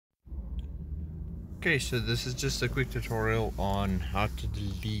Okay, so this is just a quick tutorial on how to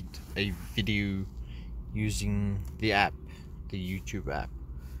delete a video using the app, the YouTube app.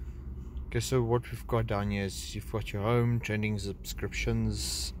 Okay, so what we've got down here is you've got your home, trending,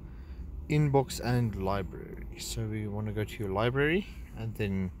 subscriptions, inbox and library. So we want to go to your library and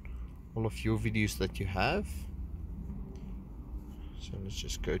then all of your videos that you have. So let's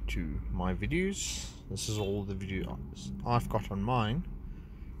just go to my videos. This is all the videos I've got on mine,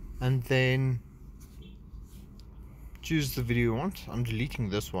 and then choose the video you want. I'm deleting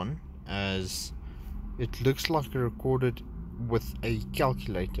this one as it looks like I recorded with a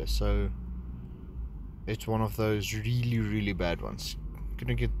calculator, so it's one of those really bad ones.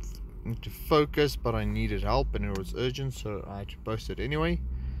 Couldn't get into focus, but I needed help and it was urgent, so I had to post it anyway,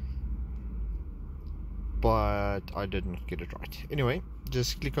 but I did not get it right. Anyway,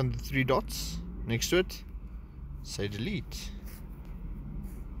 just click on the three dots next to it, say delete.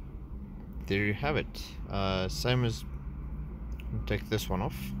 There you have it. Same as take this one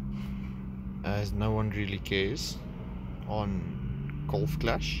off, as no one really cares on Golf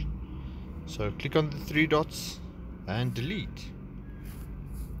Clash. So click on the three dots and delete.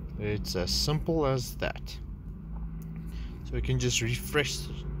 It's as simple as that. So we can just refresh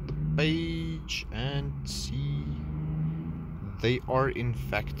the page and see they are in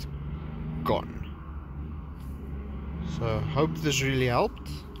fact gone. So hope this really helped.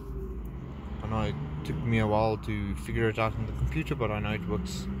 I know it took me a while to figure it out on the computer, but I know it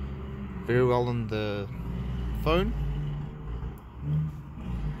works very well on the phone.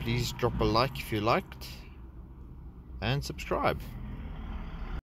 Please drop a like if you liked and subscribe.